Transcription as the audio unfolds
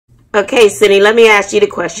Okay, Sydney, let me ask you the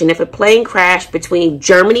question. If a plane crashed between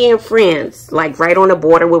Germany and France, like right on the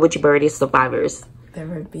border, where would you bury the survivors? There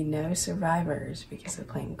would be no survivors because the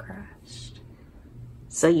plane crashed.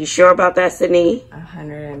 So you sure about that, Sydney?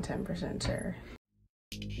 110% sure.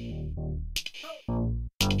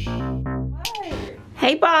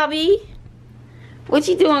 Hey, Bobby. What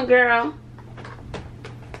you doing, girl?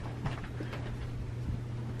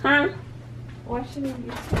 Huh? Watching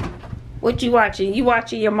YouTube. What you watching? You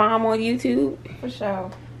watching your mom on YouTube? For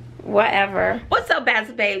sure. Whatever. What's up,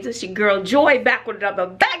 Bazzle babes? It's your girl Joy back with another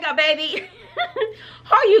banger, baby.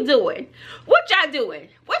 How you doing? What y'all doing?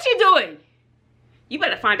 What you doing? You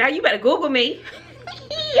better find out. You better Google me.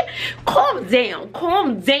 Calm down.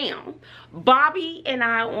 Calm down. Bobby and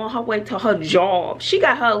I on her way to her job. She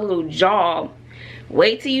got her little job.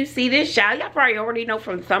 Wait till you see this, y'all. Y'all probably already know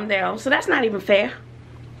from the thumbnail, so that's not even fair.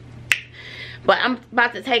 But I'm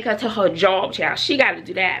about to take her to her job, child. She got to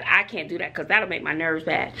do that. I can't do that because that'll make my nerves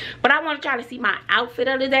bad. But I want y'all to see my outfit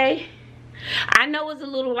of the day. I know it's a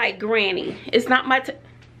little like granny. It's not my...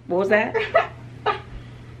 What was that?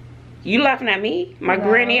 You laughing at me? My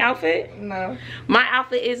granny outfit? No. My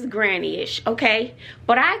outfit is granny-ish, okay?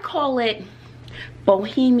 But I call it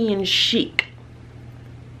bohemian chic.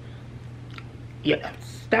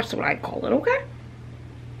 Yes, that's what I call it, okay?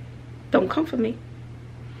 Don't come for me.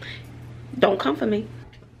 Don't come for me.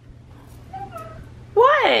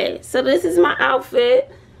 What? So this is my outfit.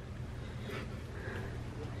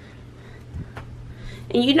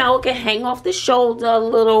 And you know, it can hang off the shoulder a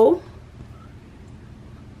little.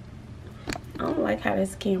 I don't like how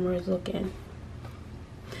this camera is looking.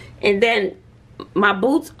 And then my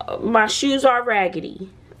boots, my shoes are raggedy.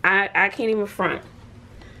 I can't even front.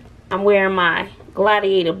 I'm wearing my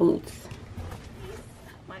gladiator boots.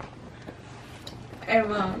 Hey,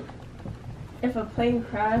 Mom. If a plane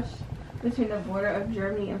crashed between the border of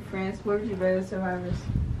Germany and France, where would you bury the survivors?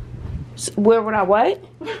 Where would I what?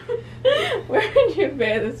 Where would you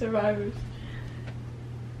bury the survivors?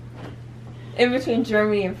 In between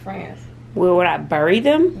Germany and France. Where would I bury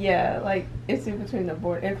them? Yeah, like it's in between the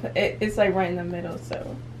border. It's like right in the middle.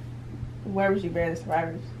 So, where would you bury the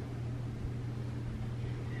survivors?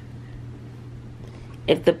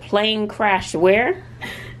 If the plane crashed, where?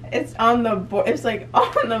 It's on the It's like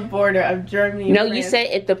on the border of Germany. No, and France. you said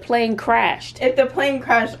if the plane crashed. If the plane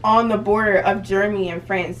crashed on the border of Germany and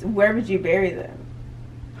France, where would you bury them?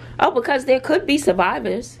 Oh, because there could be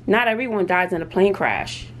survivors. Not everyone dies in a plane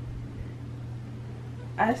crash.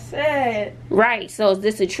 I said. Right. So is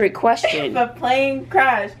this a trick question? If a plane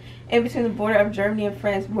crashed in between the border of Germany and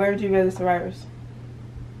France, where would you bury the survivors?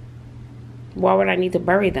 Why would I need to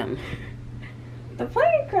bury them? The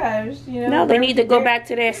plane crashed, you know. No, they need to go back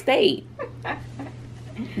to their state.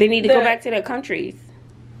 They need to go back to their countries.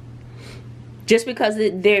 Just because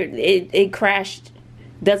it crashed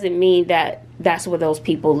doesn't mean that that's where those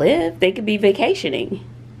people live. They could be vacationing.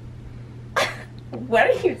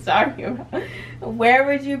 What are you talking about? Where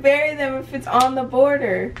would you bury them if it's on the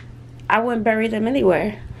border? I wouldn't bury them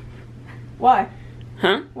anywhere. Why?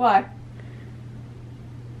 Huh? Why?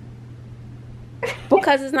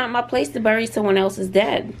 Because it's not my place to bury someone else's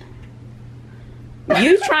dead.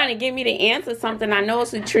 You trying to get me to answer something I know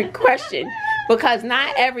it's a trick question. Because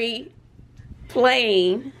not every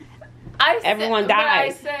plane, everyone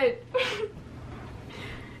dies. I said...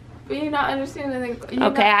 But you're not understanding.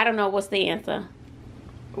 Okay, I don't know. What's the answer?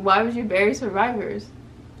 Why would you bury survivors?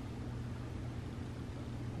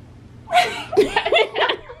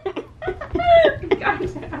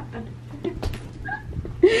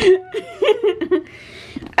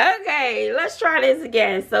 Okay, let's try this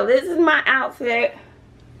again. So this is my outfit.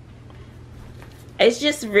 It's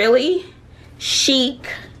just really chic.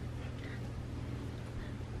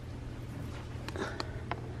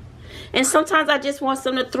 And sometimes I just want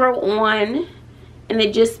something to throw on and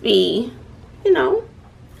it just be, you know,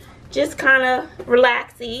 just kind of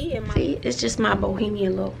relaxy. And it's just my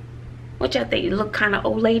bohemian look. What y'all think? It look kind of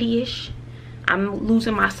old lady-ish. I'm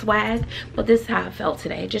losing my swag, but this is how I felt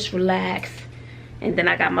today. Just relax. And then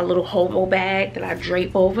I got my little hobo bag that I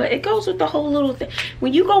drape over. It goes with the whole little thing.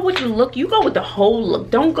 When you go with your look, you go with the whole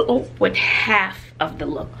look. Don't go with half of the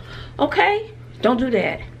look. Okay? Don't do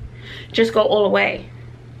that. Just go all the way.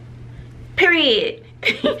 Period.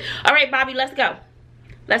 All right, Bobby, let's go.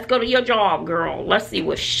 Let's go to your job, girl. Let's see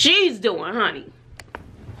what she's doing, honey.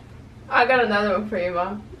 I got another one for you,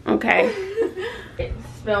 Mom. Okay.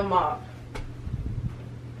 Spell mop.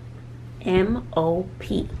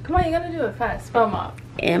 M-O-P. Come on, you gotta do it fast. Spell mop.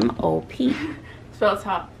 M-O-P. Spell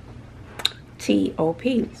top.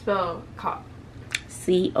 T-O-P. Spell cop.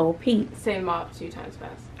 C-O-P. Say mop 2 times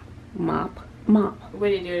fast. Mop. Mom. What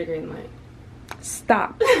did you do at a green light?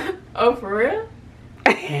 Stop. Oh, for real?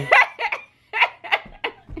 Good.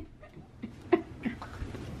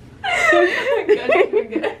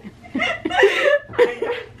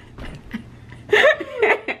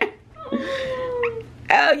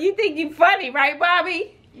 Oh, you think you funny, right,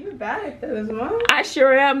 Bobby? You bad at those, Mom. I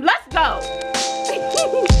sure am. Let's go.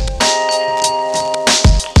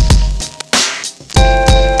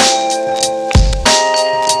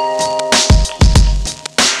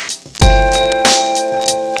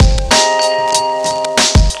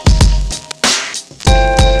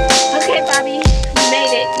 Okay, Bobby, you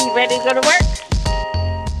made it. You ready to go to work?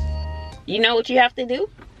 You know what you have to do?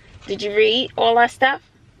 Did you read all our stuff?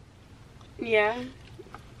 Yeah.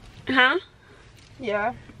 Huh?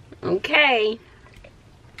 Yeah. Okay.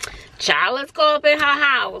 Child, let's go up in her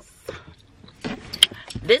house.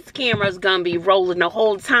 This camera's gonna be rolling the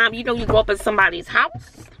whole time. You know you go up in somebody's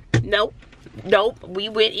house? Nope. Nope. We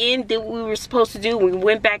went in, did what we were supposed to do. We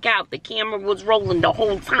went back out. The camera was rolling the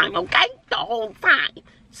whole time, okay? The whole time.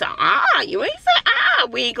 So, you ain't say,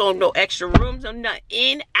 we ain't gonna no extra rooms or nothing.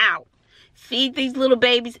 In, out. Feed these little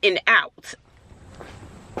babies in, out.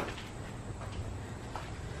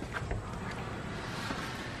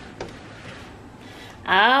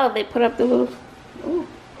 Oh, they put up the little,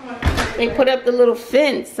 they put up the little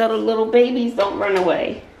fence so the little babies don't run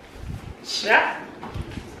away. Shut.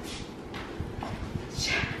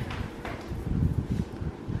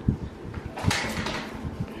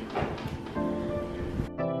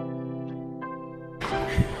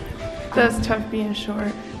 That's tough being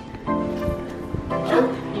short.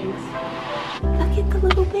 Look at the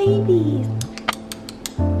little babies.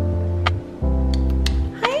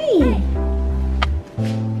 Hey.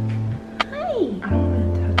 I don't want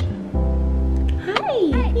to touch him. Hi,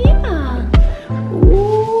 yeah.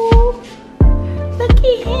 Ooh, look at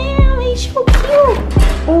him. He's so cute.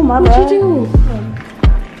 Oh, my What'd you do?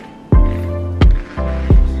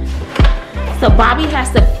 So Bobby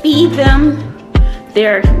has to feed them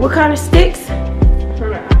their, what kind of sticks?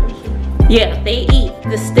 From an apple tree. Yeah, they eat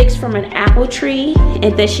the sticks from an apple tree,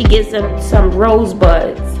 and then she gives them some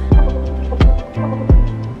rosebuds.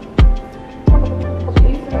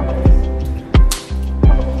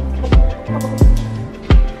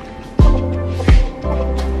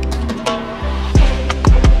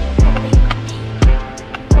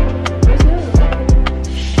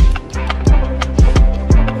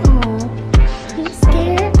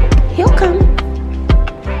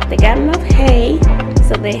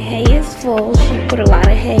 The hay is full. She put a lot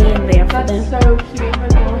of hay in there for them. That's so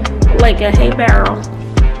cute. Like a hay barrel.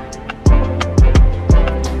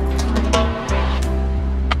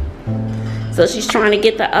 So she's trying to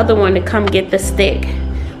get the other one to come get the stick.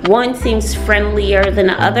 One seems friendlier than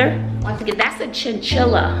the other. Once again, that's a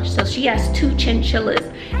chinchilla. So she has 2 chinchillas.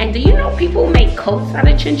 And do you know people make coats out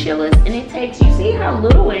of chinchillas? And it takes, you see how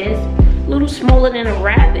little it is? A little smaller than a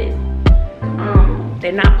rabbit.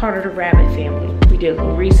 They're not part of the rabbit family. We did a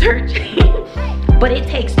little research. But it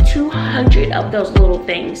takes 200 of those little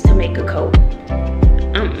things to make a coat.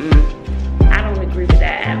 I don't agree with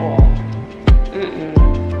that at all.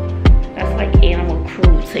 That's like animal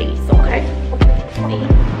cruelty, okay? See,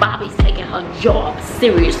 Bobby's taking her job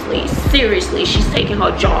seriously. Seriously, she's taking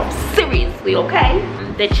her job seriously, okay?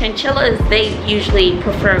 The chinchillas, they usually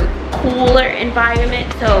prefer cooler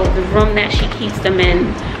environment. So the room that she keeps them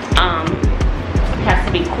in, has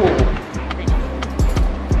to be cool.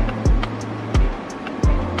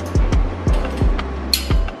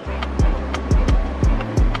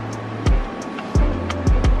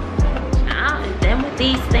 And then with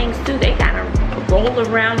these things too, they gotta roll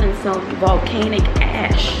around in some volcanic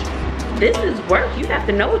ash. This is work. You have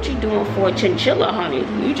to know what you're doing for a chinchilla, honey.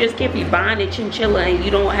 You just can't be buying a chinchilla and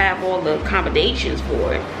you don't have all the accommodations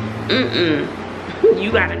for it.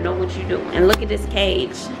 You gotta know what you're doing. And look at this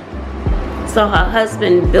cage. So her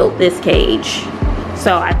husband built this cage.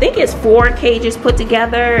 So I think it's 4 cages put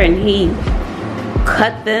together, and he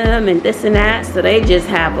cut them and this and that. So they just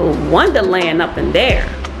have a wonderland up in there.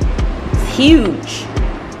 It's huge.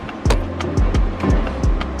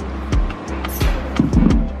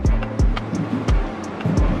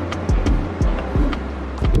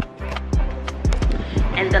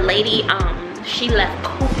 And the lady, she left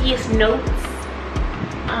copious notes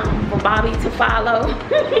for Bobby to follow.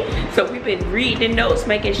 So we've been reading notes,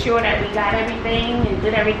 making sure that we got everything and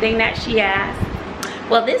did everything that she asked.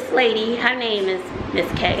 Well, this lady, her name is Miss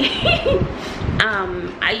K.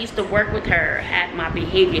 I used to work with her at my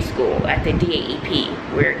behavior school at the DAEP,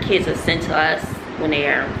 where kids are sent to us when they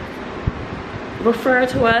are referred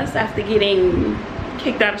to us after getting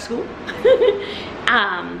kicked out of school.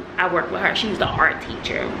 I worked with her. She was the art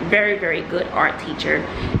teacher, very, very good art teacher.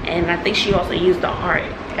 And I think she also used the art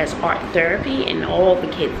as art therapy, and all the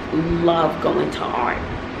kids love going to art.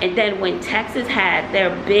 And then when Texas had their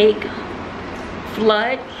big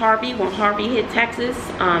flood, when Harvey hit Texas,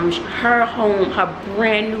 her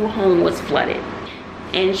brand new home was flooded.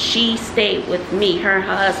 And she stayed with me, her and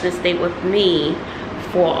her husband stayed with me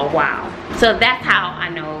for a while. So that's how I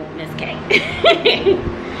know Miss K.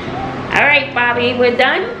 All right, Bobbi, we're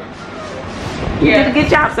done? You did a good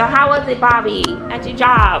job. So how was it, Bobbi, at your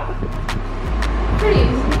job? Pretty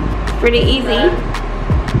easy. Pretty easy?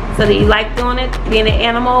 So do you like doing it, being an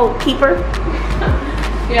animal keeper?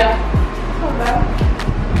 Yeah. Not bad.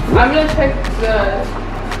 I'm gonna check the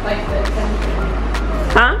temperature.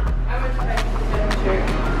 Huh? I'm gonna check the temperature.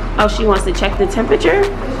 Oh, she wants to check the temperature?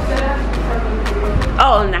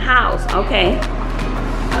 Oh, in the house. Okay. I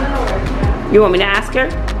don't know where it's at. You want me to ask her?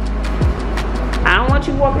 I don't want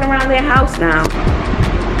you walking around their house now.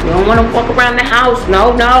 You don't want to walk around the house.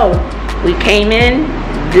 No, no. We came in.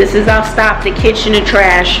 This is our stop. The kitchen, the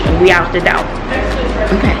trash, and we out the door.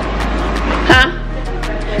 Okay. Huh?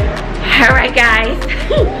 All right, guys.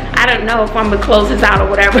 I don't know if I'm gonna close this out or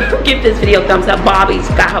whatever. Give this video a thumbs up. Bobbi's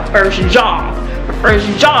got her first job. Her first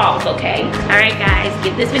job, okay? All right, guys.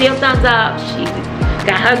 Give this video a thumbs up. She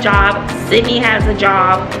got her job. Sydney has a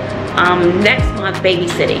job. Next month,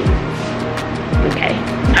 babysitting. Okay.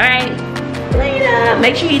 All right. Later.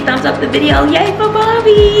 Make sure you thumbs up the video. Yay for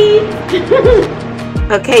Bobbi.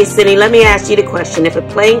 Okay, Sydney, let me ask you the question. If a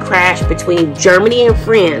plane crashed between Germany and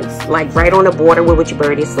France, like right on the border, where would you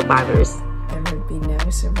bury the survivors? There would be no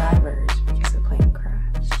survivors because the plane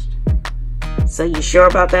crashed. So you sure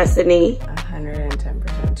about that, Sydney?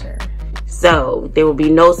 110% sure. So there will be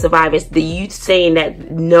no survivors. Are you saying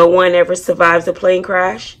that no one ever survives a plane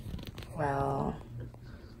crash? Well,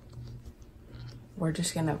 we're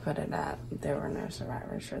just gonna put it at there were no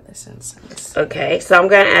survivors for this instance. Okay, so I'm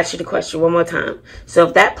gonna ask you the question one more time. So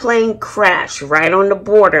if that plane crashed right on the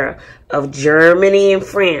border of Germany and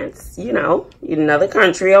France, you know, in another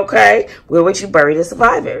country, okay, where would you bury the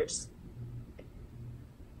survivors?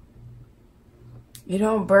 You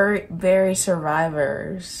don't bury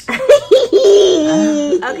survivors.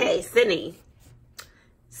 Okay, Sydney.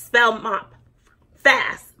 Spell mop.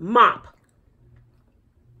 Fast. Mop.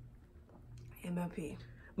 M-O-P.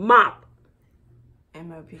 Mop.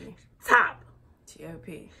 M-O-P. Top.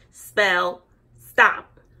 T-O-P. Spell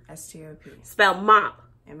stop. S-T-O-P. Spell mop.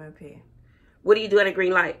 M-O-P. What do you do at a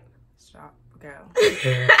green light? Stop. Go.